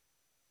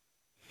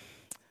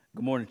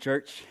Good morning,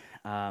 church.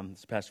 This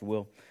is Pastor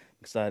Will. I'm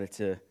excited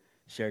to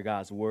share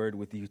God's word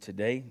with you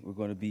today. We're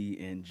going to be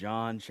in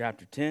John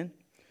chapter 10.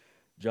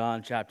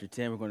 John chapter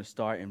 10, we're going to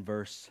start in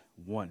verse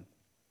 1.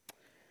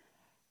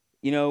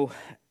 You know,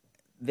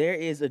 there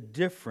is a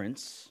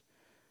difference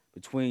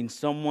between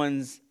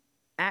someone's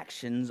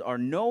actions or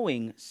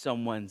knowing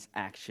someone's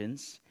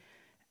actions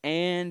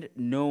and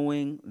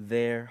knowing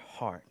their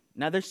heart.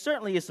 Now, there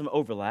certainly is some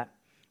overlap,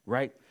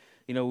 right?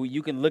 You know,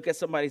 you can look at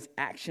somebody's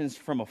actions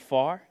from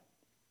afar,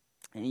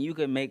 and you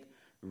can make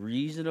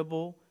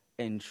reasonable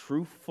and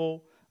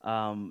truthful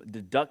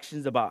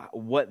deductions about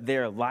what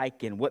they're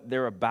like and what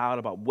they're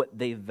about what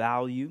they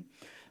value.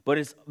 But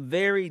it's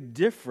very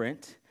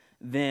different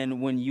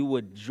than when you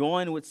would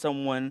join with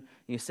someone,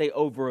 you say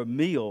over a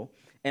meal,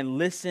 and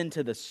listen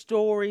to the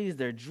stories,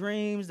 their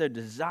dreams, their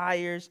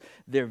desires,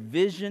 their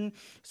vision.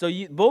 So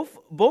you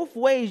both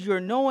ways you're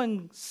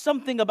knowing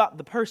something about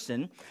the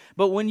person.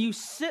 But when you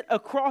sit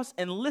across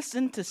and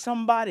listen to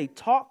somebody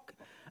talk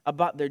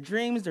about their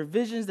dreams, their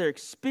visions, their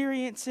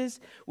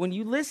experiences, when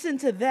you listen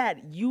to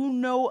that, you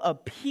know a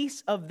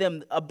piece of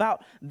them,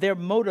 about their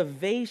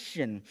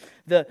motivation,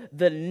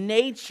 the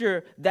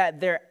nature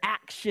that their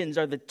actions,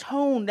 or the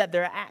tone that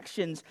their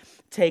actions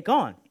take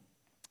on.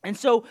 And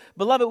so,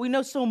 beloved, we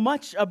know so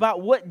much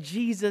about what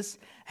Jesus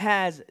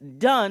has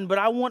done, but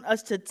I want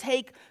us to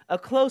take a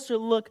closer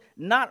look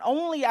not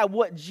only at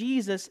what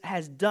Jesus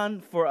has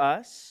done for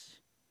us,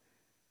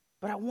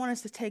 but I want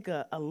us to take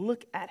a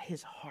look at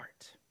his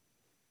heart.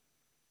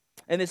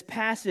 In this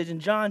passage in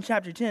John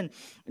chapter 10,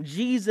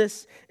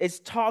 Jesus is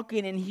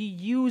talking, and he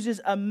uses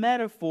a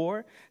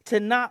metaphor to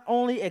not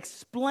only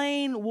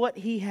explain what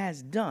he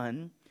has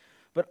done,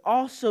 but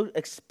also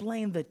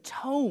explain the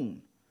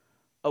tone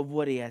of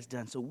what he has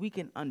done so we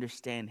can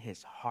understand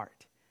his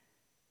heart.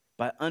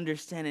 By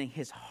understanding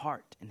his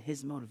heart and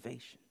his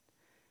motivation,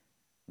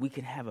 we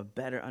can have a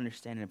better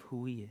understanding of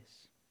who he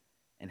is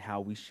and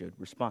how we should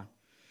respond.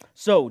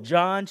 So,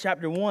 John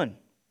chapter 1,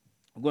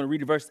 I'm going to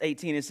read verse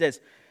 18. It says,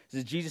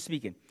 this is Jesus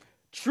speaking.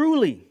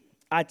 Truly,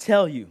 I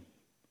tell you,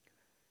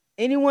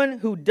 anyone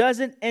who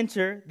doesn't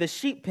enter the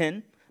sheep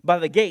pen by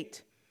the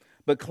gate,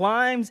 but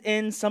climbs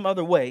in some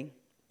other way,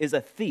 is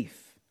a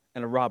thief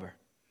and a robber.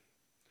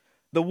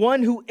 The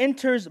one who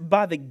enters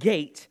by the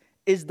gate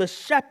is the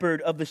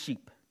shepherd of the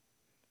sheep.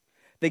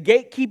 The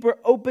gatekeeper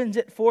opens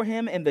it for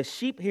him, and the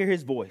sheep hear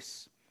his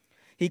voice.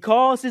 He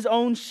calls his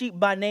own sheep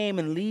by name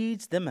and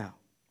leads them out.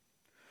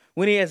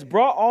 When he has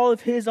brought all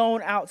of his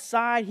own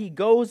outside, he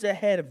goes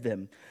ahead of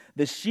them.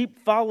 The sheep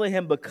follow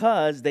him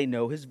because they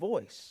know his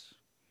voice.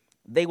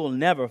 They will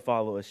never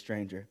follow a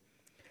stranger.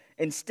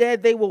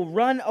 Instead, they will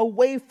run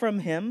away from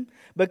him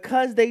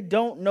because they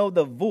don't know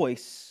the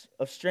voice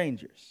of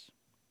strangers.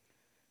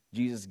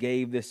 Jesus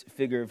gave this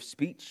figure of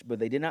speech, but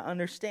they did not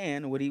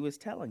understand what he was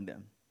telling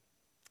them.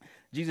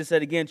 Jesus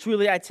said again,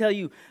 truly I tell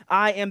you,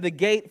 I am the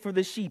gate for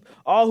the sheep.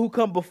 All who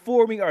come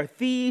before me are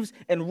thieves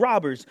and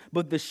robbers,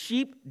 but the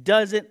sheep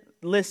doesn't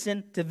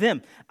listen to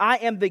them. I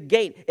am the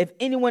gate. If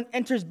anyone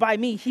enters by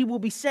me, he will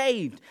be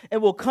saved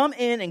and will come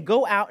in and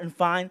go out and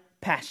find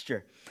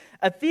pasture.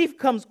 A thief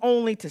comes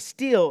only to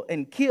steal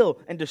and kill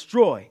and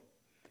destroy.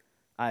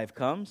 I have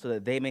come so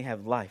that they may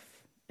have life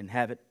and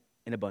have it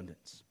in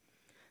abundance.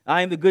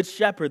 I am the good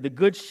shepherd. The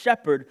good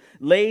shepherd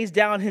lays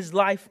down his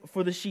life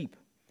for the sheep.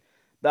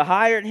 The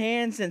hired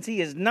hand, since he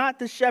is not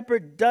the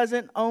shepherd,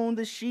 doesn't own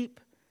the sheep,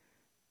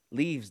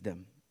 leaves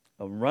them,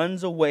 and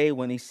runs away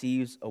when he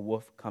sees a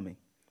wolf coming.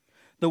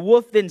 The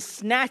wolf then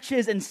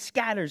snatches and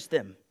scatters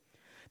them.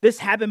 This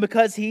happened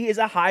because he is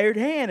a hired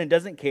hand and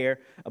doesn't care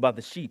about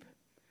the sheep.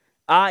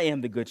 I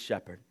am the good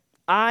shepherd.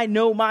 I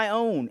know my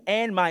own,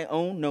 and my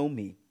own know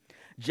me,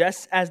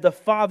 just as the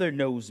Father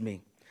knows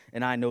me,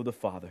 and I know the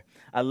Father.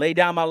 I lay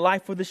down my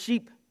life for the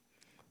sheep,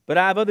 but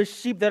I have other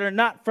sheep that are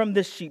not from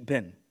this sheep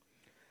pen.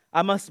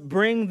 I must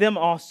bring them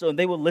also, and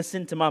they will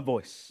listen to my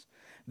voice.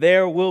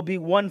 There will be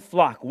one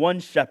flock,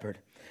 one shepherd.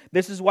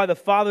 This is why the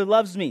Father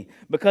loves me,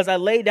 because I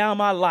lay down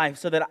my life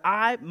so that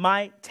I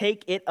might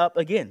take it up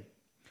again.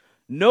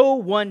 No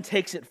one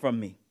takes it from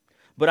me,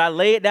 but I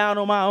lay it down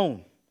on my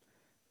own.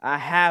 I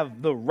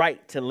have the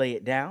right to lay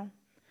it down,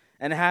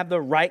 and I have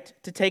the right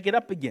to take it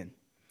up again.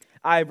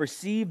 I have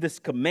received this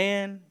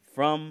command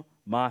from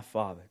my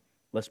Father.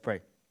 Let's pray.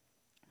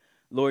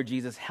 Lord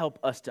Jesus, help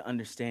us to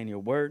understand your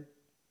word.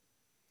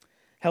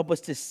 Help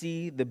us to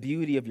see the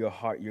beauty of your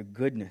heart, your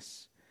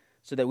goodness,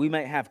 so that we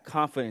might have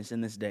confidence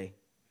in this day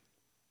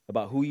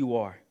about who you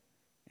are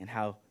and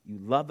how you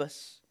love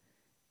us,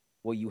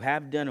 what you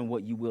have done, and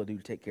what you will do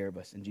to take care of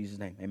us. In Jesus'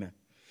 name, amen.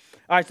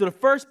 All right, so the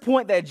first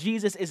point that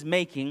Jesus is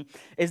making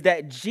is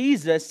that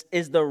Jesus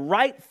is the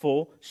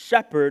rightful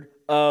shepherd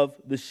of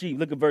the sheep.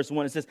 Look at verse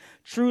 1. It says,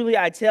 truly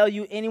I tell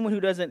you, anyone who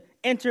doesn't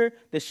enter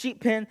the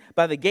sheep pen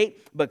by the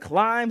gate but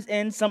climbs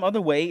in some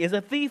other way is a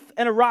thief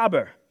and a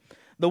robber.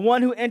 The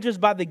one who enters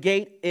by the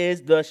gate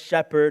is the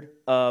shepherd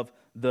of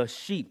the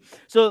sheep.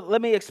 So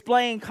let me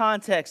explain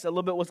context a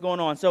little bit what's going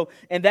on. So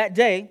in that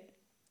day,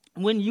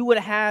 when you would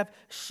have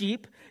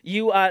sheep,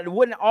 you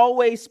wouldn't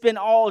always spend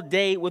all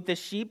day with the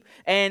sheep,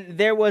 and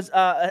there was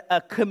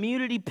a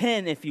community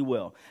pen, if you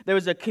will. There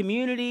was a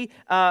community,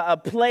 a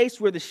place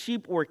where the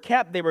sheep were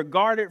kept. They were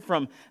guarded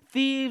from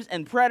thieves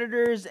and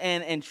predators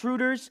and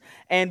intruders,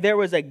 and there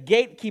was a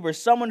gatekeeper,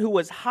 someone who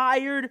was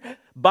hired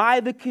by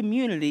the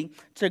community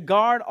to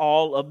guard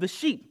all of the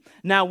sheep.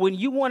 Now, when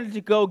you wanted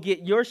to go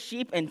get your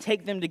sheep and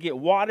take them to get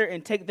water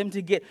and take them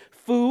to get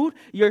food,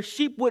 your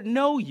sheep would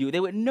know you. They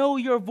would know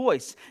your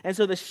voice. And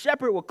so the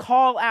shepherd would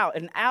call out,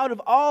 and out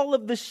of all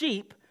of the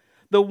sheep,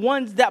 the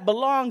ones that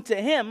belonged to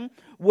him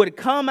would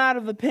come out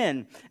of the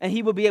pen, and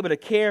he would be able to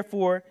care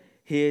for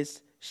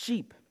his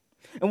sheep.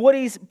 And what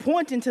he's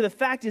pointing to the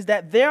fact is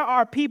that there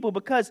are people,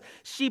 because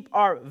sheep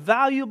are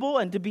valuable,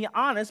 and to be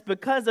honest,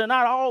 because they're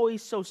not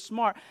always so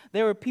smart,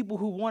 there were people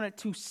who wanted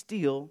to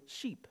steal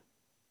sheep.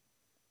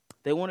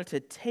 They wanted to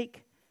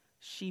take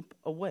sheep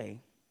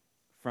away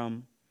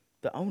from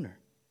the owner.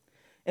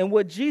 And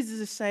what Jesus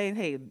is saying,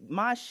 hey,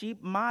 my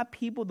sheep, my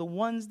people, the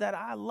ones that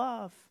I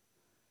love,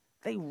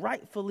 they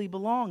rightfully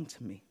belong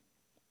to me.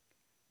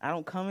 I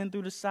don't come in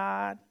through the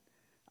side.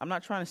 I'm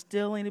not trying to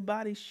steal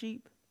anybody's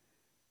sheep.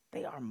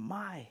 They are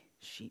my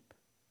sheep.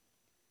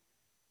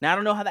 Now, I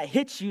don't know how that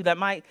hits you. That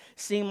might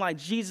seem like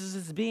Jesus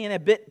is being a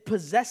bit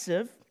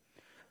possessive.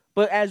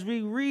 But as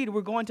we read,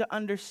 we're going to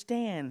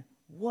understand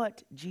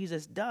what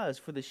Jesus does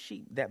for the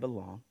sheep that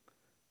belong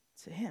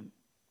to him.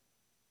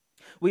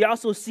 We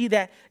also see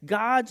that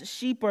God's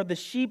sheep are the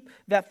sheep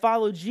that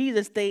follow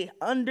Jesus. They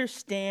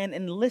understand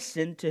and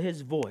listen to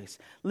his voice.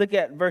 Look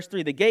at verse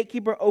 3. The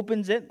gatekeeper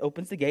opens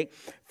the gate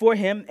for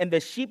him, and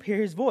the sheep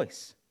hear his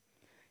voice.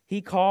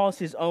 He calls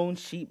his own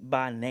sheep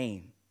by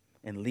name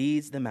and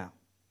leads them out.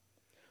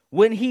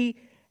 When he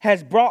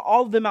has brought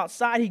all of them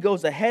outside, he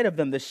goes ahead of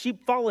them. The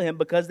sheep follow him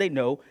because they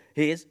know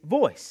his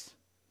voice.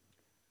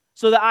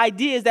 So the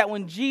idea is that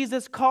when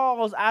Jesus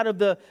calls out of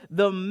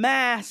the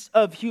mass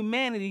of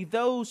humanity,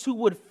 those who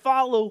would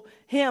follow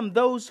him,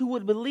 those who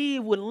would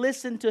believe, would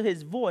listen to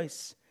his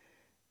voice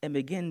and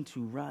begin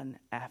to run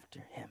after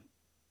him.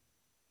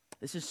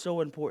 This is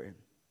so important.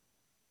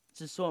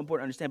 This is so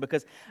important to understand,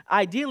 because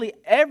ideally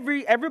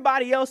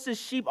everybody else's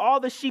sheep, all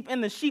the sheep in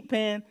the sheep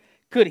pen,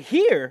 could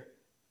hear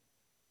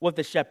what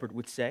the shepherd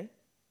would say.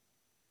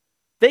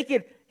 They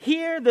could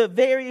hear the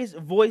various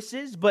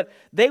voices, but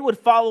they would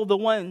follow the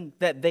one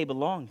that they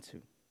belong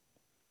to.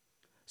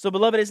 So,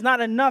 beloved, it's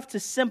not enough to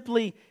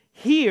simply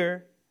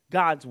hear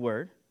God's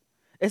word.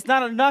 It's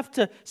not enough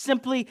to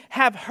simply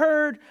have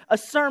heard a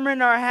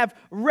sermon or have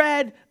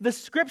read the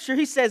scripture.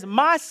 He says,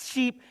 my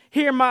sheep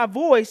hear my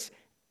voice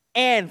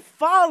and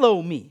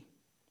follow me.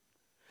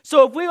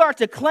 So if we are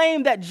to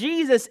claim that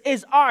Jesus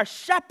is our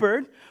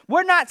shepherd,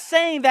 we're not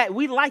saying that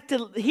we like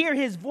to hear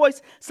his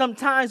voice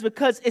sometimes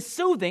because it's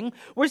soothing.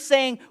 We're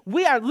saying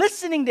we are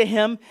listening to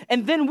him,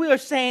 and then we are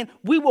saying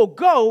we will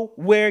go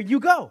where you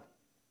go.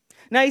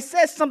 Now, he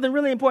says something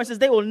really important. He says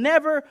they will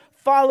never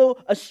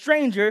follow a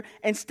stranger.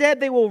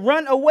 Instead, they will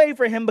run away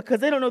from him because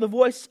they don't know the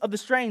voice of the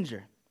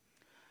stranger.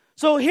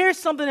 So here's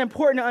something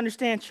important to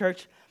understand,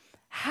 church.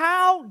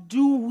 How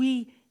do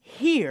we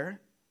hear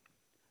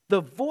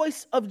the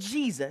voice of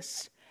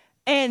Jesus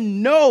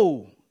and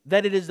know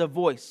that it is the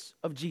voice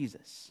of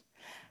Jesus?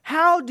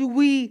 How do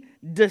we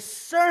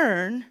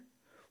discern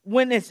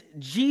when it's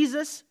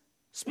Jesus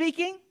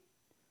speaking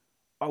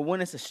or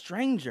when it's a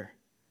stranger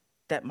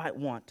that might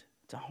want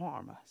to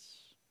harm us?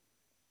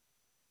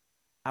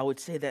 I would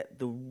say that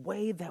the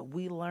way that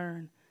we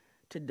learn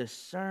to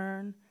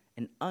discern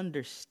and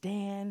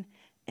understand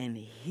and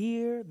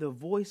hear the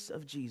voice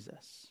of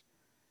Jesus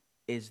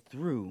is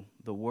through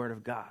the Word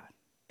of God.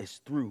 It's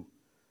through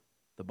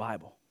the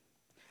Bible.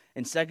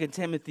 In 2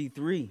 Timothy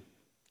 3,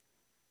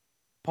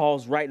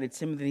 Paul's writing to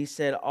Timothy, he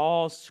said,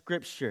 all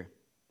scripture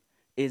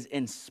is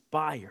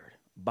inspired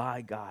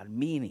by God,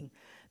 meaning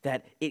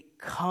that it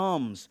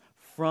comes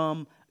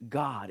from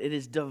God. It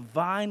is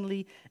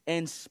divinely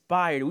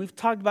inspired. We've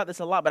talked about this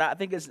a lot, but I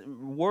think it's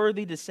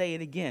worthy to say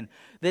it again.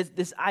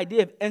 This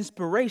idea of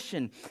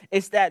inspiration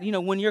is that,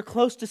 when you're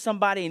close to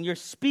somebody and you're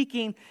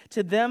speaking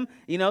to them,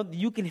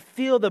 you can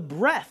feel the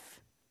breath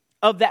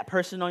of that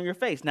person on your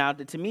face. Now,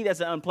 to me, that's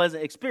an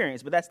unpleasant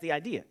experience, but that's the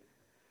idea.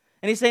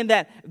 And he's saying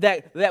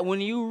that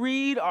when you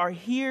read or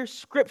hear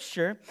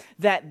scripture,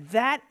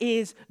 that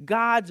is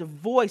God's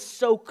voice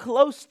so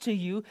close to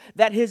you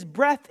that his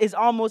breath is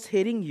almost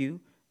hitting you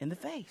in the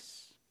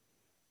face.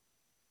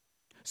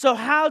 So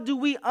how do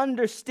we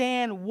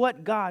understand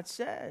what God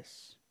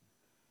says?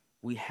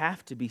 We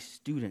have to be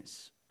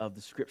students of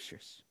the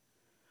scriptures.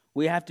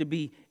 We have to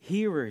be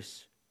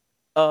hearers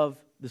of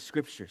the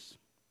scriptures.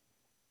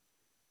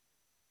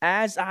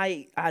 As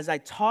I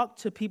talk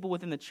to people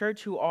within the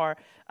church who are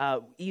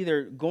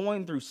either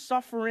going through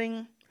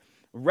suffering,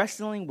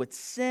 wrestling with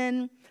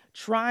sin,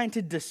 trying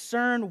to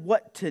discern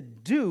what to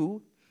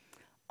do,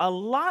 a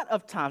lot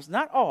of times,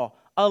 not all,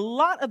 a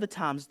lot of the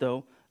times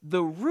though,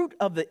 the root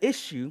of the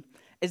issue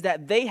is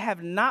that they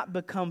have not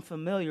become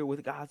familiar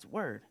with God's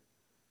word.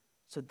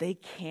 So they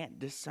can't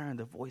discern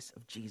the voice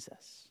of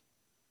Jesus.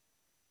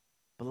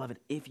 Beloved,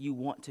 if you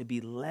want to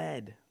be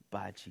led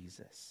by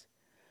Jesus.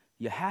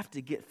 You have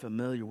to get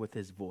familiar with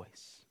his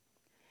voice.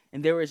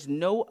 And there is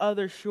no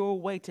other sure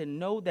way to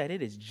know that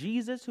it is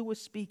Jesus who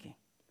is speaking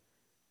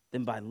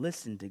than by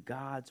listening to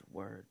God's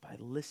word, by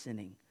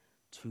listening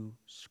to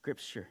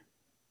Scripture.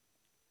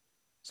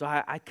 So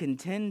I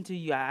contend to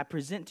you, I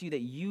present to you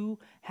that you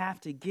have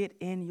to get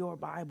in your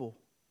Bible.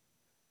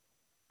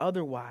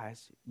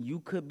 Otherwise, you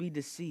could be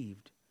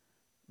deceived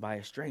by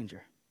a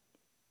stranger.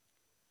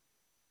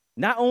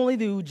 Not only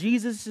do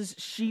Jesus'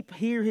 sheep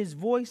hear his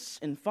voice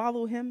and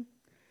follow him,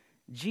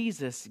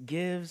 Jesus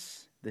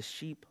gives the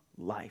sheep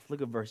life.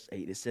 Look at verse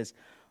 8. It says,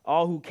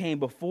 all who came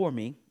before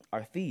me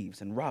are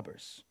thieves and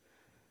robbers,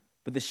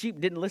 but the sheep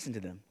didn't listen to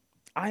them.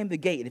 I am the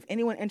gate. If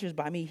anyone enters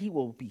by me, he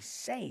will be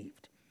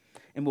saved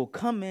and will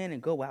come in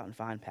and go out and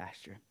find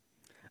pasture.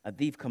 A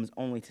thief comes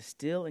only to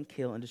steal and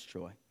kill and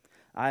destroy.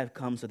 I have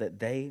come so that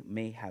they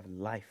may have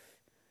life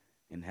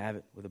and have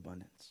it with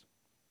abundance.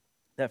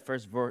 That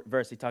first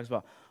verse, he talks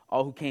about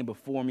all who came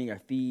before me are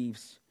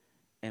thieves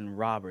and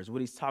robbers.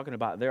 What he's talking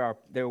about, there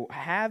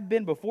have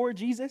been before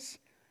Jesus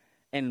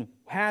and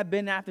have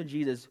been after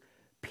Jesus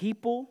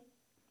people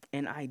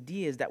and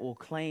ideas that will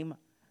claim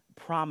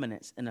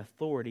prominence and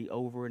authority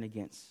over and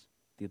against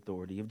the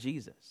authority of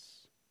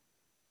Jesus.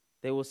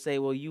 They will say,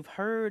 well, you've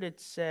heard it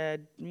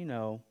said,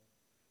 the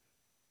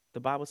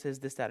Bible says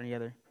this, that, and the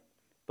other.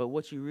 But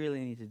what you really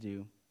need to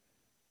do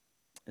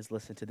is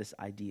listen to this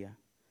idea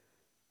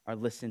or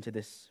listen to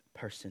this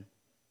person.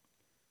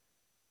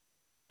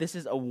 This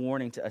is a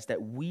warning to us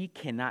that we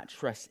cannot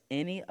trust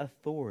any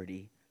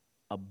authority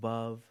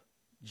above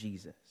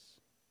Jesus.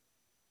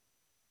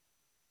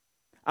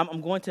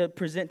 I'm going to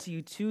present to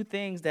you two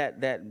things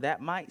that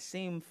might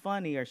seem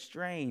funny or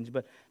strange,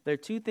 but there are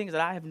two things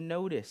that I have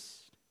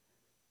noticed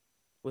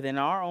within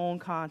our own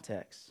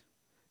context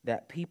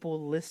that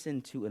people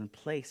listen to and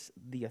place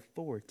the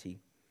authority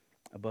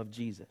above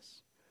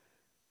Jesus.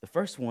 The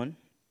first one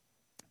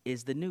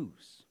is the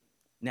news.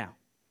 Now,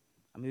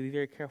 I'm going to be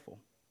very careful.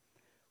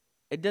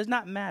 It does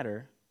not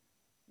matter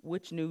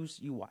which news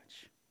you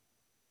watch.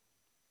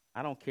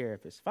 I don't care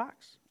if it's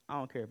Fox. I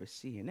don't care if it's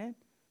CNN.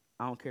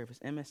 I don't care if it's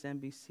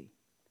MSNBC.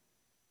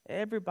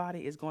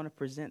 Everybody is going to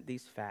present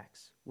these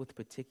facts with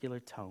particular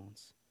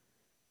tones,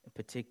 a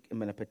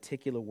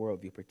particular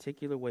worldview, a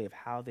particular way of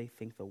how they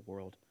think the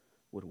world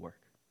would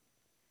work.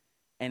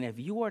 And if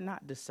you are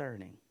not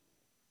discerning,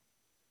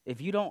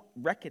 if you don't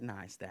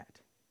recognize that,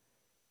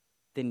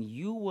 then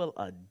you will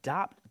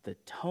adopt the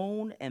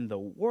tone and the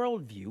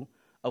worldview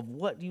of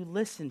what you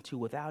listen to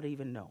without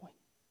even knowing.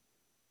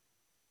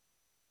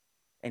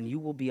 And you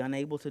will be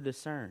unable to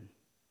discern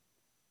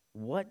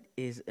what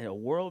is a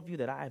worldview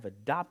that I have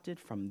adopted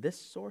from this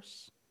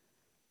source,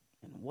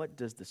 and what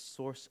does the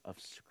source of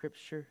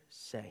Scripture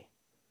say?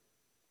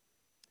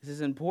 This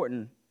is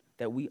important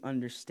that we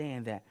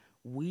understand that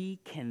we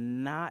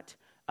cannot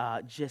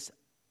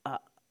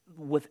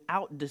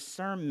without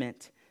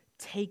discernment,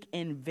 take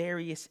in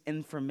various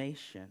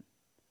information.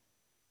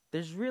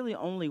 There's really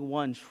only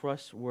one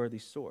trustworthy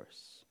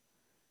source,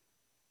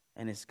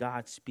 and it's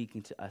God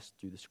speaking to us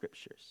through the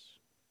Scriptures.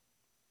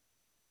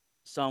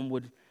 Some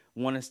would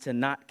want us to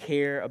not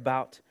care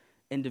about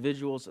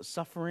individuals'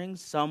 suffering.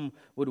 Some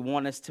would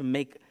want us to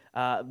make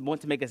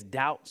us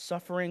doubt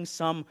suffering.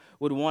 Some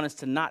would want us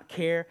to not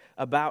care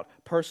about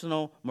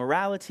personal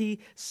morality.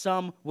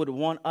 Some would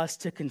want us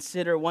to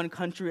consider one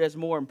country as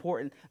more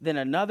important than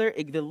another.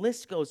 The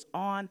list goes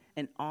on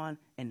and on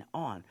and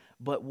on.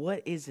 But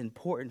what is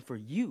important for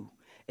you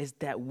is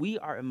that we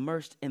are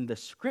immersed in the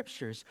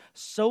Scriptures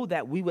so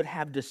that we would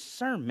have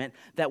discernment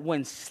that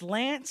when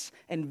slants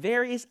and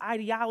various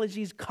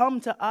ideologies come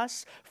to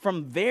us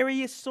from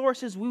various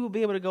sources, we will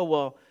be able to go,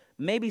 well,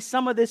 maybe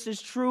some of this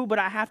is true, but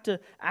I have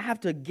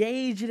to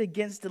gauge it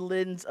against the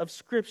lens of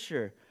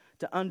Scripture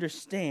to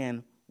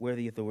understand where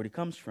the authority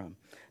comes from.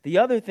 The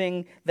other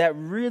thing that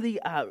really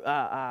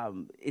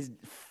is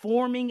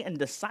forming and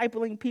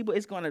discipling people,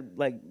 it's going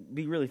to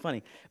be really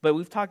funny, but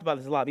we've talked about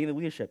this a lot, even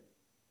leadership,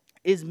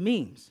 is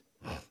memes.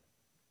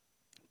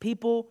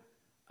 People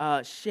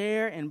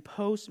share and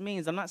post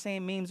memes. I'm not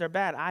saying memes are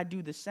bad. I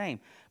do the same.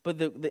 But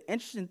the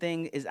interesting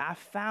thing is I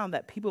found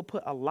that people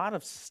put a lot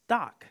of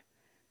stock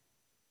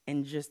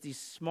in just these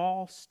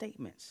small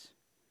statements.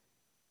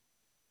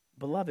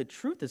 Beloved,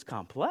 truth is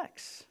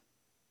complex.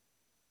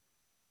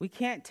 We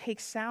can't take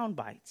sound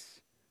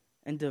bites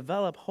and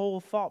develop whole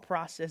thought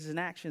processes and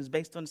actions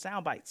based on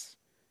sound bites.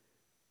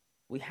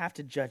 We have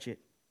to judge it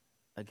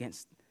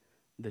against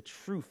the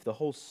truth, the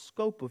whole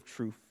scope of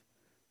truth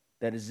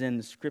that is in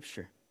the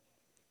Scripture.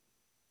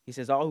 He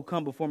says, all who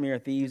come before me are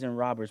thieves and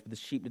robbers, but the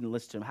sheep didn't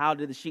listen to him. How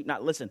did the sheep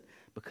not listen?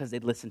 Because they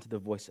listened to the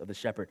voice of the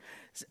shepherd.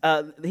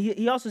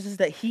 He also says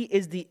that he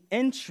is the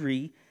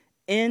entry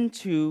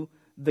into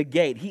the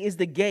gate. He is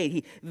the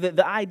gate.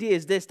 The idea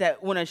is this,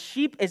 that when a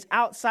sheep is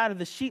outside of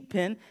the sheep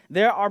pen,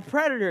 there are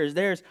predators.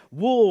 There's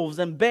wolves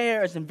and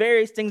bears and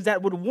various things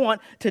that would want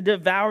to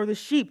devour the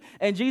sheep.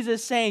 And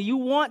Jesus is saying, you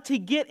want to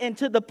get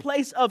into the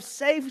place of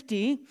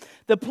safety.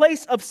 The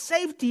place of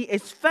safety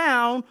is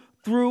found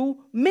through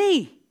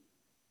me.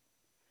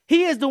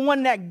 He is the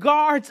one that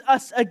guards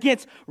us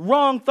against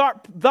wrong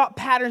thought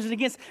patterns and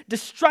against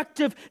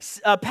destructive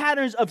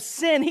patterns of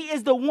sin. He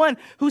is the one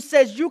who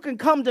says, you can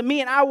come to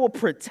me and I will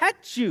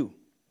protect you.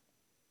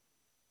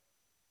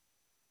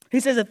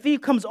 He says a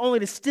thief comes only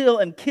to steal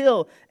and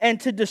kill and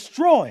to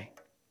destroy.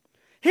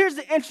 Here's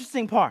the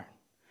interesting part.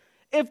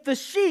 If the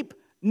sheep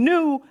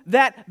knew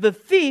that the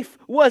thief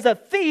was a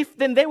thief,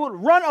 then they would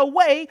run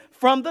away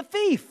from the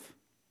thief.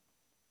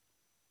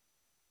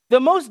 The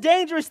most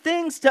dangerous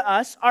things to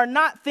us are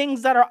not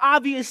things that are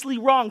obviously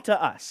wrong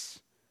to us.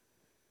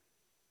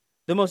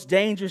 The most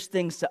dangerous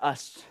things to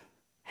us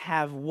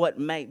have what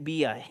might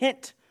be a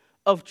hint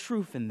of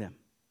truth in them,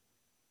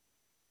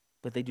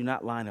 but they do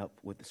not line up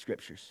with the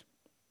scriptures.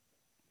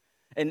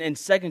 And in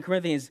 2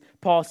 Corinthians,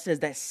 Paul says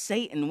that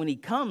Satan, when he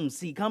comes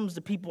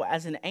to people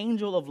as an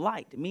angel of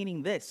light,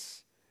 meaning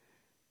this: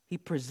 he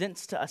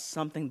presents to us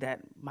something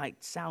that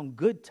might sound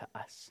good to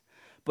us.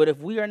 But if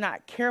we are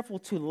not careful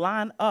to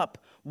line up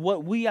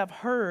what we have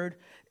heard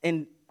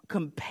and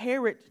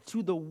compare it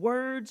to the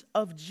words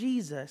of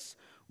Jesus,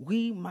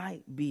 we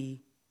might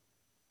be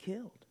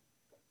killed.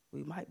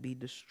 We might be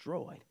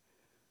destroyed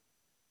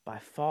by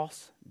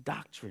false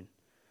doctrine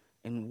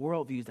and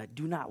worldviews that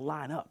do not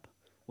line up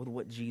with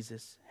what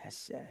Jesus has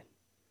said.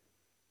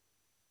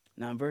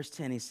 Now in verse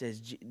 10, he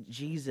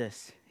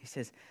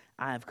says,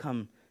 I have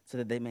come so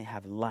that they may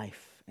have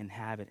life and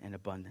have it in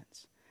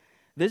abundance.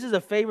 This is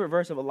a favorite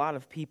verse of a lot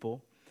of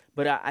people,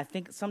 but I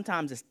think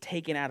sometimes it's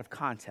taken out of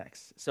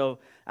context. So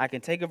I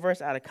can take a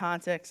verse out of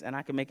context and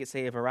I can make it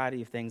say a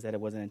variety of things that it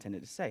wasn't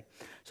intended to say.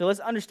 So let's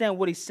understand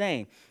what he's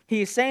saying.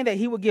 He is saying that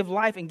he will give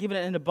life and give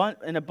it in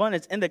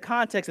abundance in the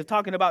context of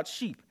talking about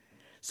sheep.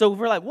 So if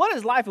we're like, what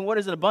is life and what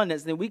is an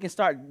abundance? Then we can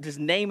start just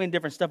naming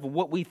different stuff of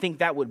what we think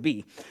that would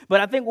be.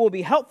 But I think what would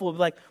be helpful would be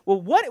like, well,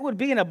 what would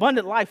be an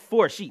abundant life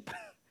for a sheep?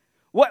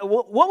 What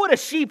would a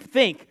sheep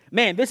think?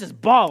 Man, this is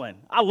balling.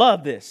 I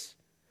love this.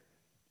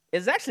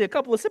 It's actually a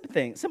couple of simple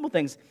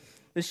things.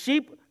 The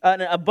sheep,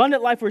 an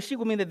abundant life for a sheep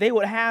would mean that they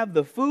would have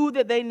the food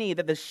that they need,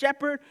 that the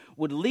shepherd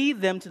would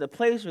lead them to the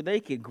place where they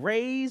could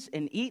graze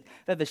and eat,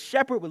 that the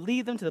shepherd would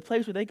lead them to the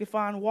place where they could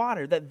find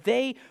water, that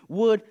they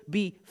would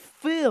be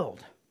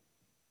filled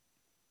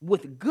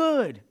with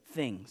good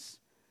things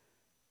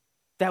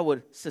that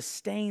would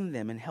sustain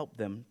them and help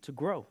them to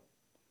grow.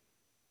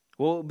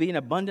 What would be an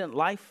abundant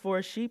life for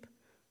a sheep?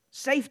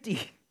 Safety.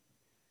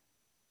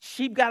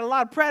 Sheep got a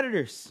lot of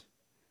predators.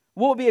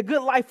 What would be a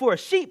good life for a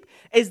sheep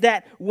is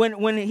that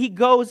when he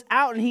goes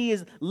out and he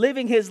is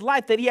living his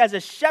life, that he has a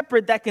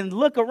shepherd that can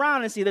look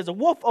around and see there's a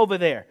wolf over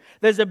there,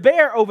 there's a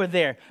bear over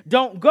there,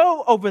 don't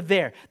go over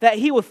there, that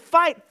he would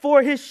fight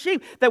for his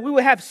sheep, that we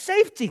would have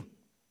safety.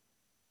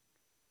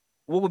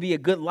 What would be a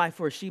good life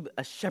for a sheep?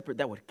 A shepherd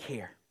that would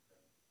care,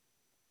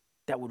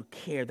 that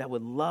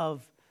would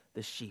love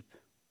the sheep.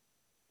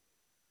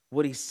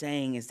 What he's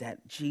saying is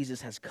that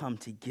Jesus has come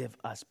to give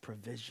us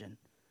provision,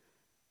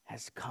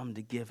 has come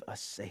to give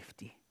us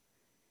safety,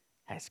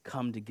 has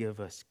come to give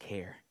us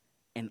care,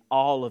 and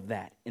all of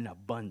that in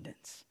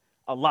abundance,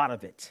 a lot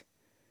of it.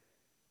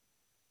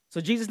 So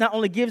Jesus not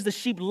only gives the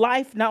sheep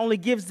life, not only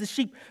gives the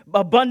sheep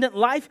abundant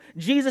life,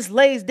 Jesus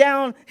lays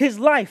down his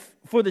life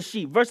for the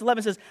sheep. Verse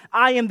 11 says,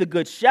 I am the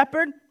good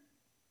shepherd.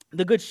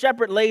 The good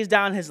shepherd lays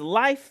down his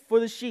life for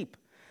the sheep.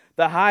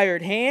 The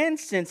hired hand,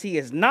 since he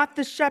is not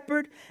the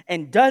shepherd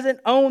and doesn't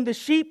own the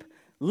sheep,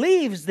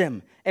 leaves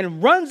them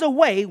and runs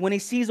away when he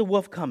sees a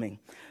wolf coming.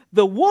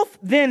 The wolf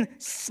then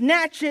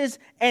snatches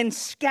and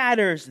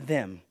scatters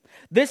them.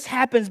 This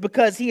happens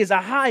because he is a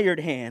hired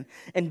hand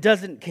and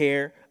doesn't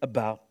care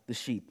about the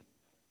sheep.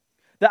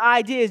 The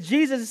idea is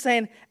Jesus is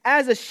saying,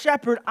 as a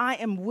shepherd, I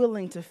am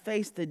willing to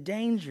face the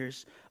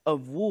dangers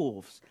of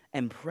wolves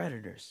and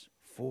predators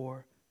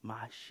for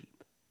my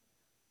sheep.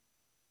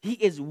 He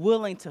is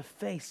willing to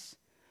face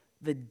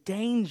the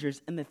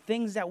dangers and the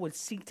things that would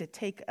seek to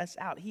take us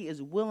out. He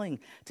is willing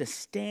to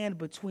stand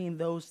between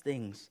those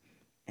things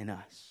and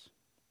us.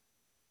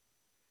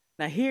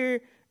 Now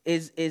here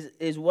is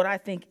what I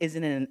think is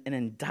an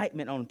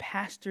indictment on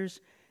pastors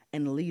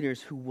and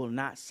leaders who will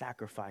not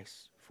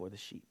sacrifice for the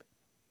sheep.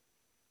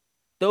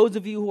 Those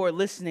of you who are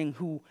listening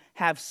who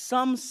have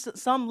some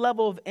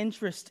level of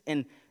interest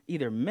in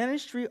either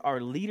ministry or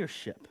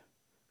leadership,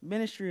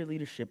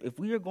 if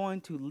we are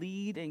going to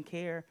lead and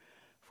care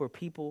for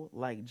people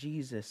like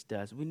Jesus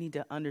does, we need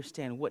to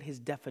understand what his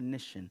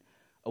definition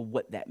of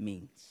what that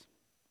means.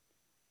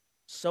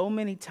 So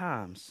many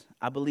times,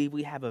 I believe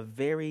we have a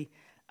very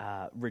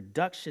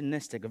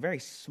reductionistic, a very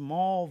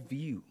small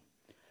view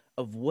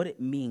of what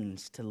it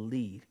means to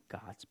lead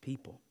God's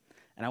people.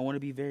 And I want to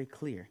be very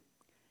clear.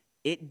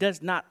 It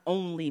does not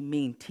only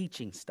mean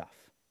teaching stuff.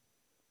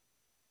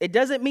 It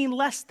doesn't mean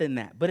less than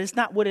that, but it's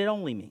not what it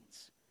only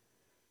means.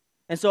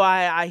 And so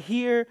I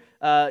hear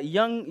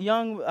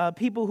young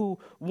people who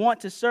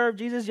want to serve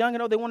Jesus, young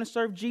and old, they want to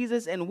serve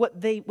Jesus, and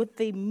what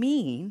they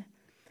mean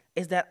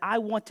is that I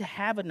want to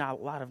have a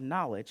lot of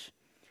knowledge,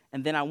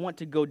 and then I want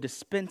to go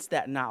dispense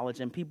that knowledge,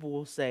 and people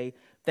will say,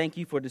 thank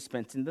you for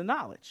dispensing the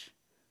knowledge.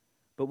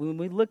 But when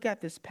we look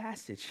at this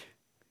passage,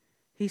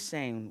 He's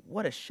saying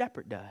what a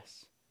shepherd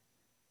does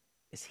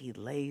is he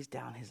lays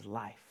down his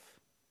life.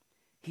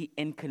 He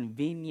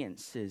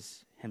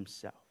inconveniences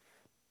himself.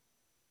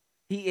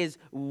 He is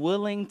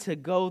willing to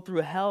go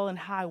through hell and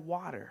high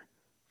water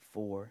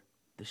for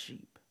the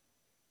sheep.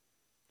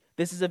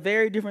 This is a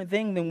very different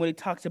thing than when he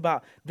talks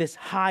about this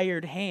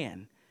hired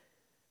hand.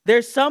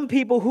 There's some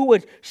people who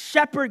would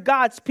shepherd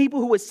God's people,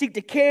 who would seek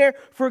to care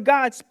for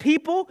God's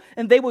people,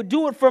 and they would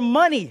do it for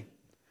money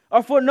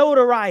or for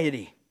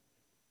notoriety.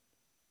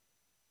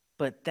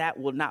 But that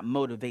will not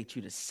motivate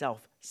you to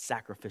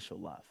self-sacrificial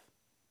love.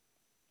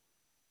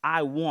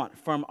 I want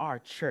from our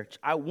church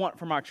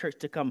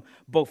to come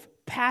both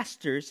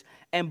pastors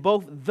and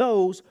both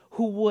those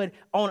who would,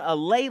 on a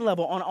lay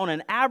level, on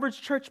an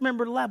average church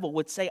member level,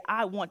 would say,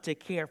 I want to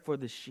care for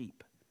the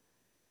sheep.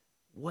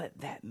 What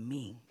that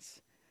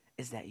means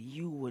is that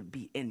you would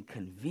be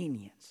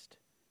inconvenienced,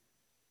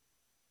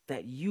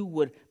 that you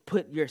would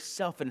put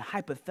yourself in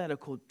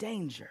hypothetical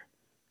danger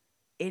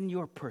in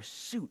your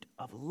pursuit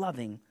of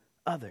loving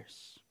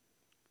others.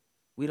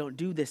 We don't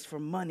do this for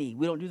money.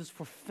 We don't do this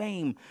for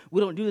fame. We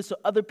don't do this so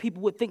other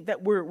people would think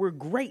that we're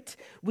great.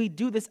 We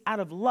do this out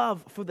of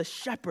love for the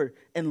shepherd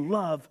and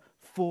love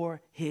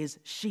for his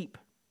sheep.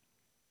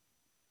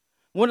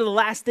 One of the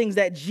last things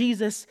that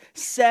Jesus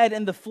said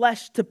in the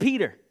flesh to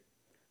Peter,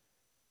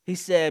 he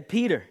said,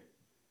 Peter,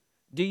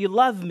 do you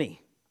love me?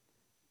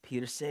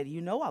 Peter said, you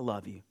know I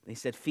love you. He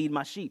said, feed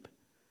my sheep.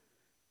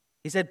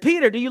 He said,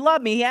 Peter, do you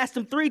love me? He asked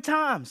him 3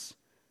 times.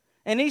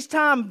 And each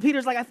time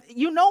Peter's like,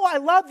 you know I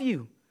love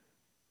you.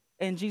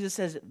 And Jesus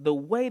says, the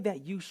way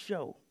that you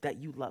show that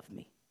you love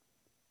me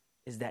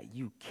is that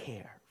you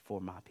care for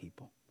my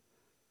people.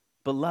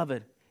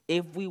 Beloved,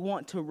 if we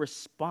want to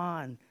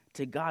respond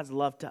to God's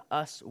love to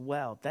us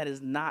well,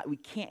 we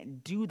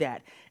can't do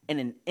that in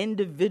an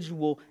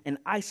individual and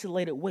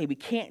isolated way. We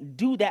can't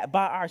do that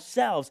by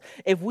ourselves.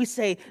 If we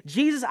say,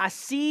 Jesus, I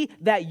see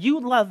that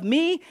you love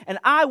me and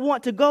I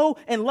want to go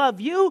and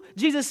love you,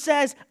 Jesus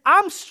says,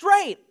 I'm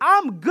straight,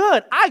 I'm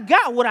good, I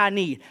got what I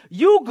need.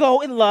 You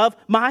go and love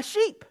my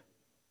sheep.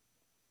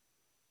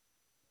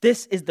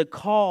 This is the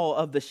call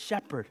of the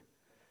shepherd,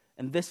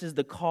 and this is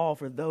the call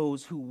for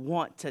those who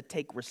want to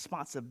take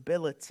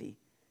responsibility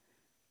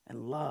and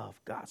love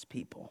God's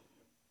people.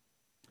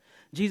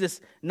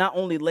 Jesus not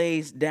only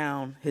lays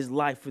down his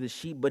life for the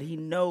sheep, but he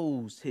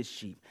knows his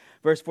sheep.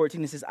 Verse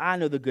 14, it says, I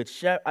am the good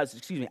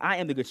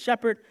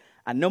shepherd.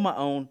 I know my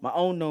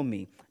own know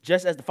me.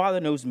 Just as the Father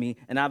knows me,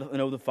 and I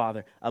know the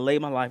Father, I lay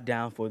my life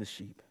down for the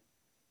sheep.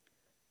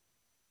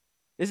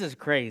 This is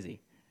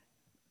crazy.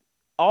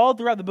 All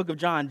throughout the book of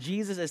John,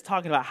 Jesus is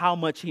talking about how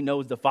much he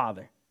knows the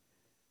Father.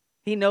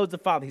 He knows the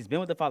Father. He's been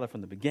with the Father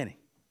from the beginning.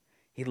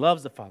 He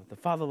loves the Father. The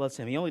Father loves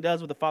him. He only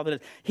does what the Father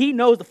does. He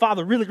knows the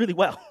Father really, really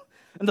well.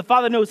 And the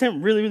Father knows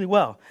him really, really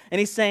well. And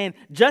he's saying,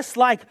 just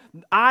like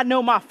I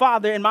know my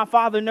Father and my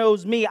Father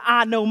knows me,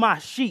 I know my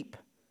sheep.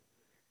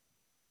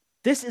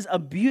 This is a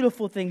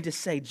beautiful thing to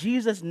say.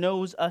 Jesus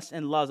knows us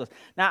and loves us.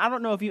 Now, I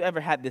don't know if you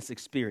ever had this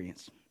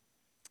experience.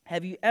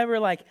 Have you ever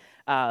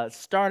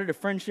started a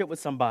friendship with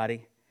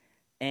somebody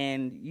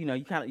and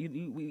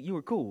you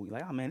were cool? You're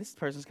like, oh man, this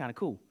person's kind of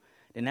cool.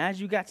 And as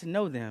you got to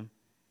know them,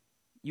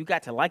 you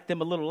got to like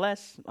them a little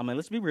less. I mean,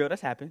 let's be real,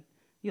 that's happened.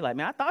 You're like,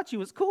 man, I thought you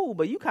was cool,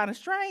 but you kind of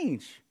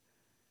strange.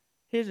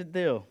 Here's the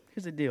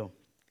deal.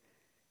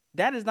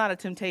 That is not a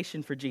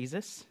temptation for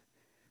Jesus,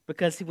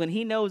 because when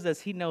he knows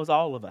us, he knows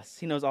all of us.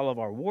 He knows all of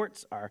our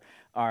warts,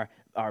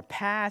 our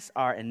past,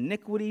 our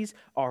iniquities,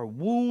 our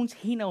wounds.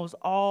 He knows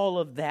all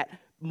of that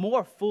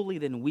more fully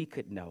than we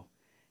could know.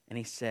 And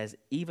he says,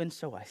 even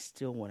so, I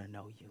still want to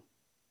know you.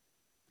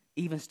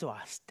 Even still,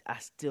 I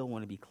still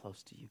want to be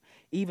close to you.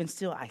 Even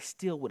still, I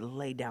still would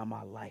lay down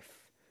my life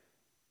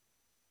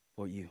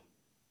for you.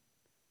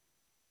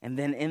 And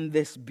then in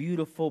this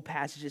beautiful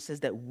passage, it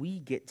says that we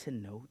get to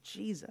know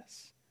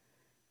Jesus,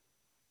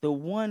 the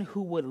one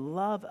who would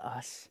love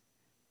us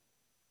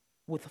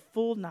with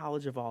full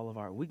knowledge of all of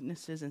our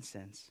weaknesses and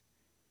sins.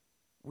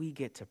 We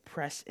get to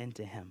press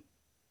into him,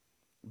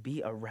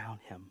 be around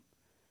him,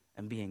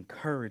 and be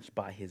encouraged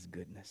by his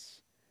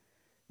goodness.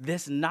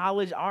 This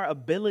knowledge, our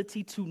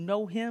ability to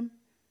know him,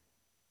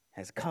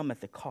 has come at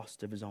the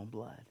cost of his own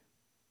blood.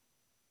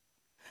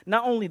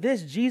 Not only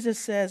this, Jesus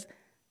says,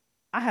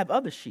 I have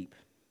other sheep.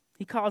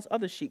 He calls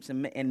other sheep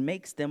and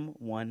makes them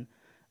one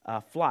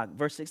flock.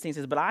 Verse 16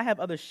 says, but I have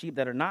other sheep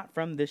that are not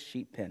from this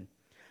sheep pen.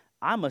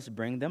 I must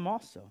bring them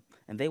also,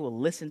 and they will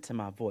listen to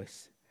my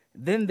voice.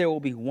 Then there will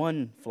be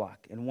one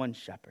flock and one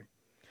shepherd.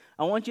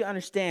 I want you to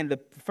understand, the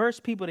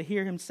first people to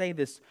hear him say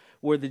this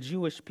were the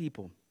Jewish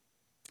people.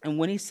 And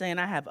when he's saying,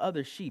 I have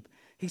other sheep,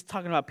 he's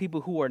talking about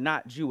people who are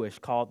not Jewish.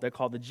 They're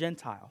called the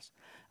Gentiles.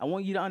 I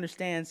want you to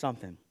understand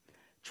something.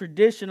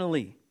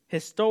 Traditionally,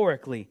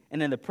 historically,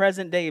 and in the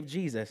present day of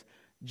Jesus,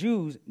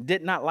 Jews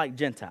did not like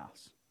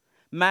Gentiles.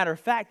 Matter of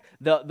fact,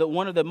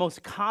 one of the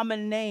most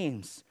common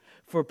names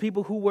for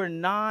people who were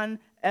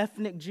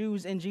non-ethnic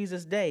Jews in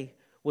Jesus' day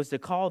was to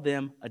call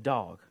them a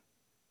dog.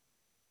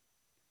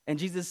 And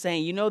Jesus is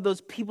saying,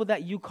 those people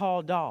that you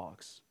call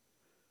dogs,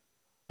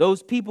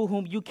 those people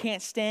whom you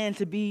can't stand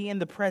to be in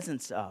the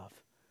presence of,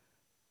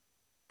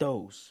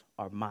 those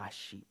are my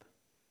sheep.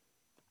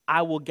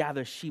 I will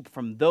gather sheep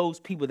from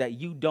those people that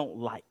you don't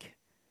like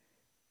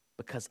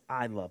because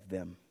I love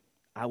them.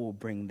 I will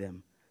bring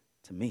them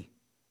to me.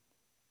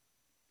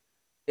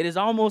 It is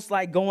almost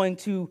like going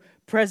to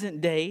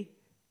present day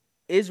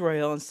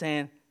Israel and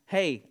saying,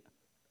 hey,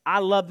 I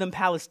love them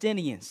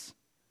Palestinians.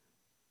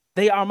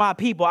 They are my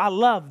people. I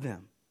love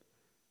them.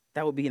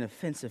 That would be an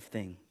offensive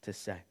thing to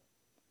say.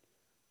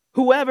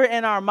 Whoever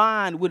in our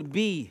mind would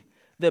be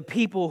the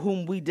people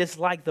whom we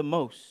dislike the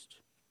most,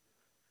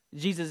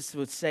 Jesus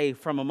would say,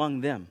 from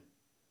among them,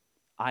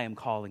 I am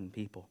calling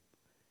people.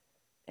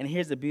 And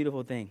here's the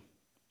beautiful thing.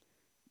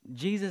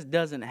 Jesus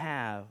doesn't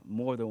have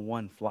more than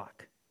one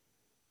flock.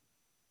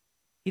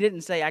 He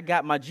didn't say, I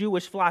got my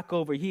Jewish flock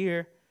over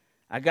here.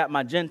 I got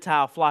my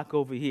Gentile flock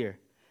over here.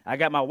 I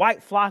got my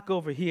white flock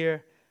over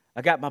here.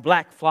 I got my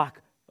black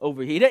flock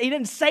over here. He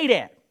didn't say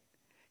that.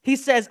 He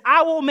says,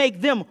 I will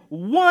make them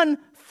one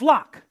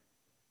flock.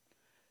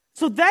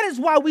 So that is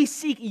why we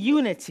seek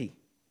unity.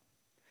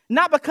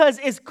 Not because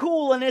it's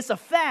cool and it's a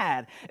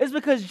fad. It's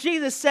because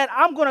Jesus said,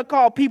 I'm going to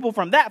call people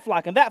from that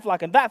flock and that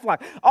flock and that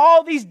flock.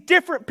 All these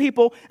different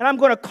people, and I'm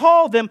going to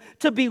call them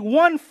to be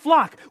one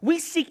flock. We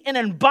seek an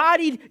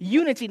embodied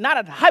unity,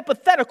 not a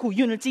hypothetical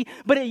unity,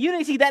 but a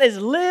unity that is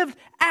lived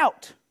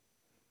out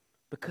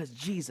because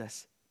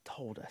Jesus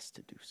told us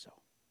to do so.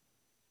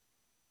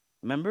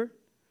 Remember?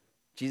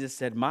 Jesus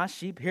said, my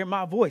sheep hear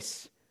my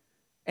voice.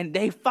 And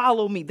they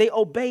follow me. They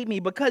obey me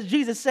because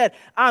Jesus said,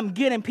 I'm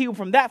getting people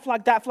from that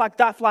flock, that flock,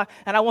 that flock,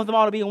 and I want them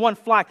all to be in one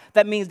flock.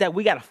 That means that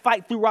we got to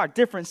fight through our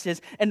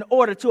differences in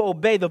order to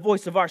obey the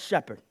voice of our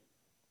shepherd.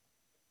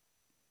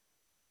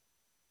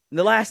 And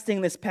the last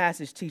thing this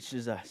passage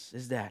teaches us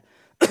is that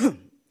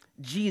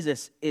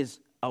Jesus is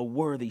a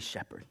worthy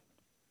shepherd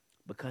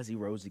because he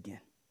rose again.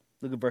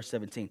 Look at verse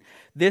 17.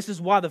 This is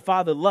why the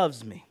Father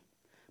loves me,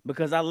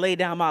 because I lay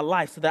down my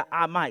life so that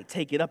I might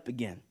take it up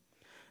again.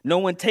 No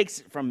one takes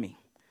it from me,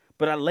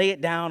 but I lay it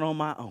down on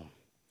my own.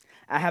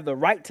 I have the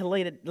right to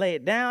lay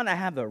it down. I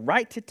have the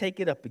right to take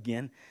it up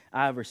again.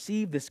 I have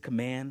received this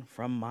command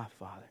from my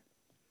Father.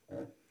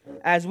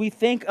 As we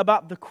think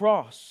about the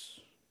cross,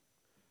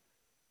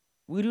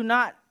 we do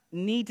not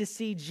need to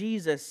see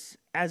Jesus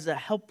as a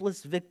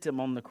helpless victim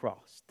on the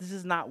cross. This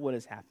is not what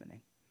is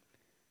happening.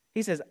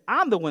 He says,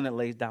 I'm the one that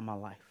lays down my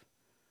life.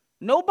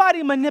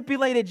 Nobody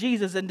manipulated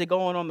Jesus into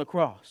going on the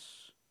cross.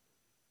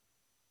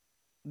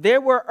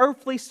 There were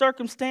earthly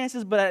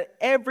circumstances, but at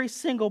every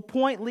single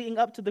point leading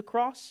up to the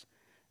cross,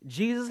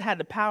 Jesus had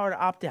the power to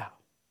opt out.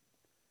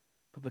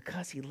 But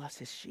because he loves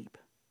his sheep,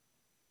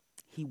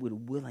 he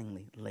would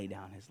willingly lay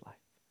down his life.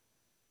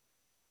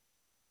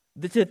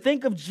 To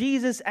think of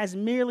Jesus as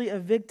merely a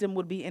victim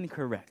would be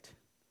incorrect.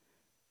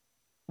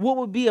 What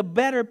would be a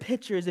better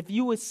picture is if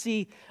you would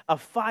see a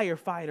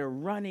firefighter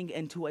running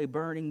into a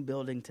burning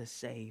building to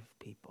save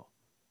people.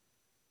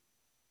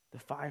 The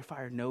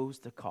firefighter knows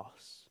the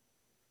cost.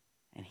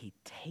 And he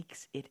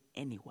takes it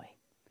anyway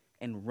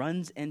and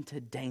runs into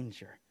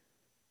danger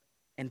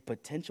and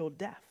potential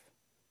death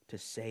to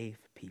save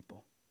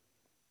people.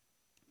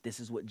 This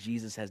is what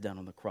Jesus has done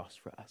on the cross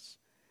for us.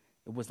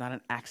 It was not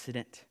an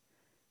accident.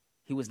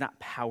 He was not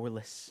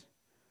powerless.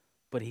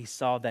 But he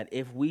saw that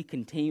if we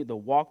continued to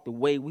walk the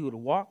way we would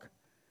walk,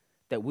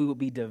 that we would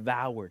be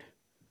devoured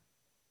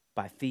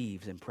by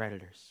thieves and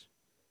predators,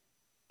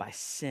 by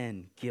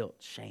sin, guilt,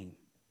 shame,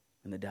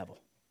 and the devil.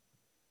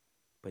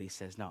 But he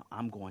says, no,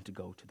 I'm going to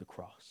go to the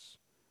cross.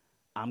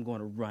 I'm going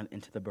to run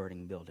into the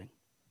burning building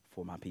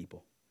for my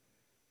people.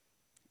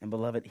 And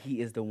beloved,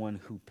 he is the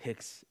one who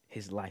picks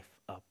his life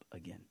up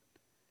again.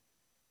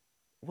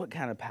 What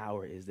kind of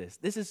power is this?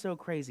 This is so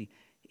crazy.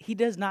 He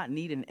does not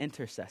need an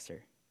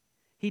intercessor.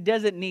 He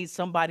doesn't need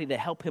somebody to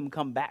help him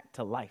come back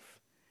to life.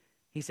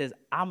 He says,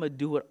 I'm going to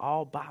do it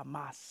all by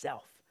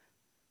myself.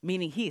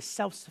 Meaning he is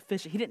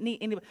self-sufficient. He didn't need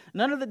anybody.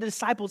 None of the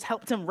disciples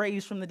helped him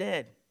raise from the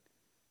dead.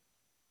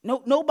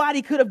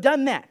 Nobody could have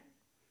done that.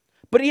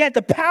 But he had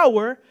the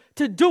power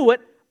to do it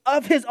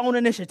of his own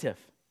initiative.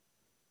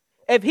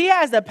 If he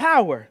has the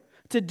power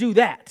to do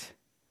that,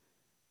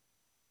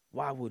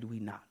 why would we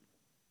not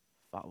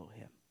follow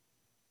him,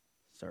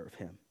 serve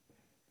him,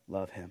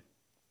 love him?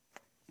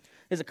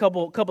 There's a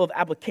couple of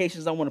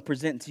applications I want to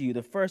present to you.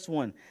 The first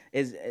one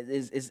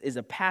is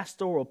a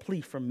pastoral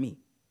plea from me.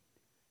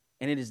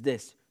 And it is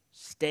this: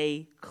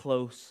 stay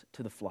close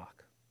to the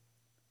flock.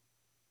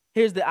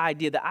 Here's the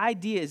idea. The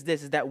idea is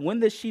this, is that when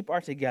the sheep are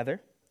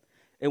together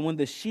and when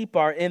the sheep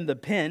are in the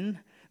pen,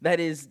 that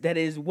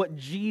is what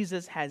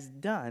Jesus has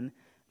done,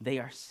 they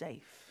are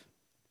safe.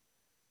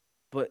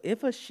 But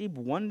if a sheep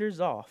wanders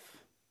off,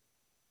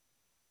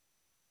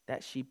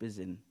 that sheep is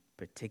in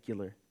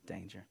particular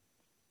danger.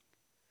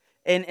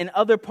 And in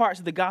other parts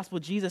of the gospel,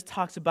 Jesus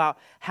talks about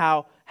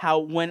how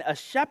when a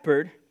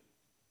shepherd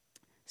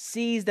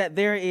sees that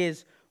there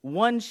is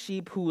one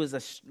sheep who is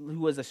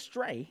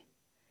astray,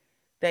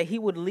 that he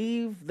would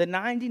leave the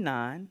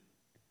 99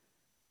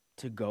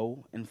 to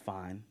go and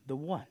find the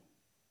one.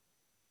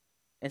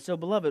 And so,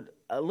 beloved,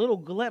 a little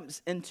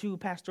glimpse into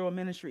pastoral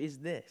ministry is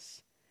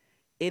this.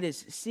 It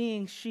is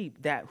seeing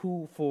sheep that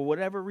who, for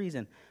whatever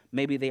reason,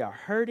 maybe they are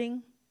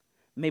hurting,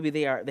 maybe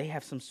they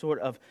have some sort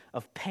of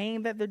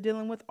pain that they're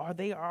dealing with, or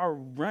they are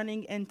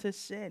running into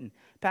sin.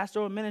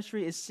 Pastoral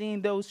ministry is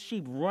seeing those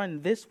sheep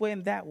run this way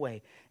and that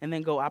way, and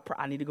then go,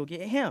 I need to go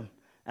get him,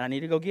 and I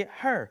need to go get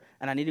her,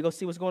 and I need to go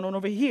see what's going on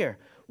over here.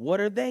 What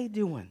are they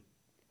doing?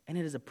 And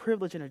it is a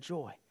privilege and a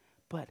joy.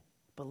 But,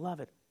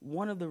 beloved,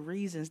 one of the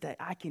reasons that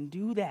I can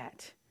do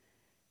that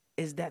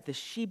is that the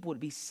sheep would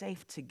be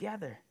safe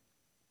together.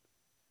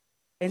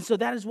 And so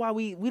that is why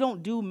we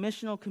don't do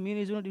missional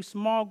communities. We don't do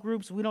small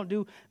groups. We don't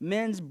do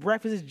men's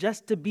breakfasts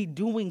just to be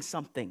doing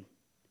something.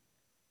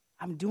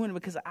 I'm doing it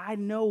because I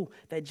know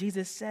that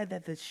Jesus said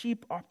that the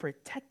sheep are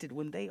protected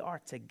when they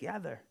are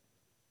together.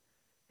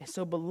 And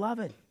so,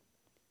 beloved,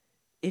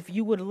 if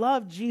you would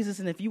love Jesus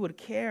and if you would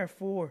care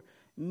for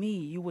me,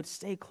 you would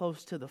stay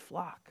close to the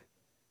flock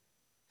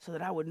so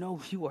that I would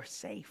know you are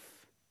safe.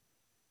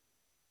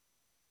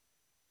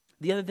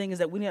 The other thing is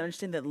that we need to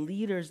understand that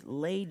leaders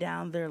lay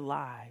down their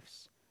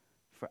lives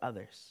for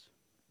others.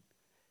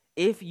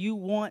 If you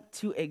want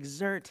to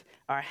exert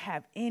or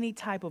have any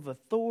type of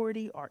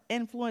authority or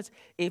influence,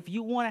 if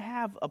you want to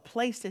have a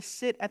place to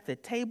sit at the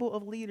table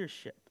of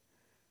leadership,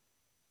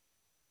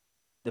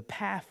 the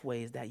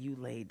pathways that you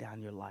lay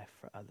down your life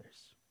for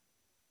others.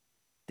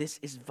 This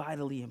is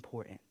vitally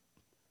important.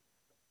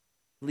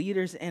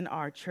 Leaders in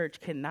our church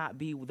cannot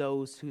be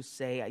those who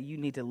say, you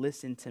need to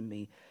listen to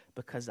me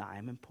because I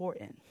am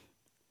important.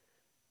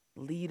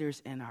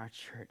 Leaders in our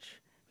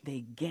church,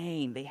 they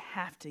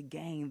have to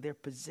gain their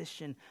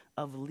position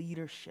of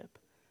leadership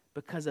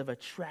because of a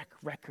track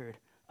record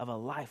of a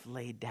life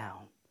laid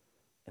down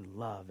in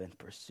love and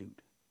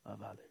pursuit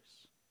of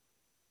others.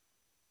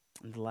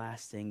 And the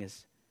last thing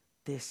is,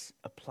 this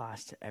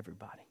applies to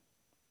everybody.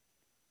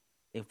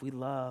 If we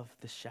love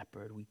the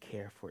shepherd, we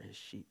care for his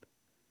sheep,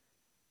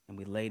 and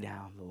we lay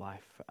down the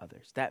life for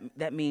others.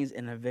 That means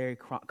in a very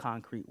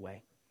concrete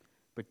way,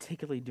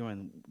 particularly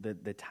during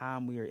the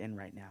time we are in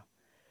right now,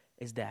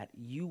 is that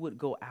you would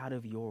go out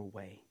of your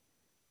way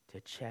to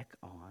check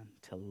on,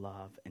 to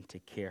love, and to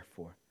care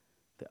for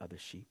the other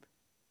sheep.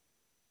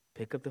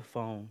 Pick up the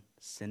phone,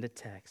 send a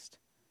text,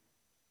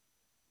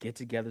 get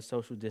together,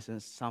 social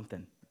distance,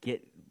 something.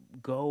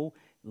 Go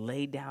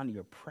lay down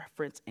your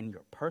preference and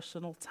your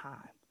personal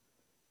time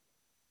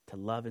to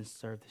love and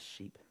serve the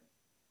sheep,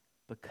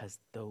 because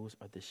those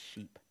are the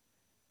sheep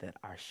that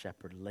our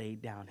shepherd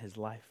laid down his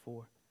life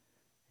for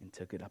and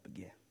took it up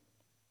again.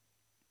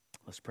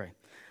 Let's pray.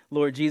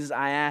 Lord Jesus,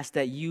 I ask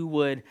that you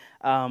would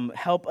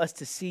help us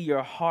to see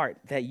your heart,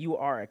 that you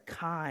are a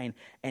kind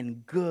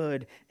and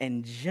good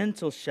and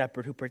gentle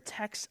shepherd who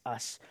protects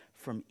us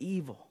from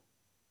evil.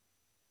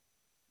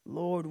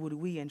 Lord, would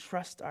we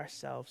entrust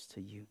ourselves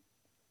to you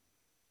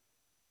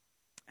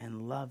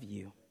and love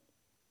you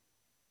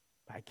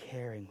by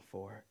caring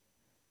for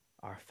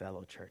our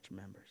fellow church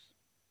members.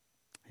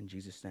 In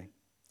Jesus' name,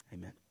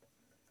 amen.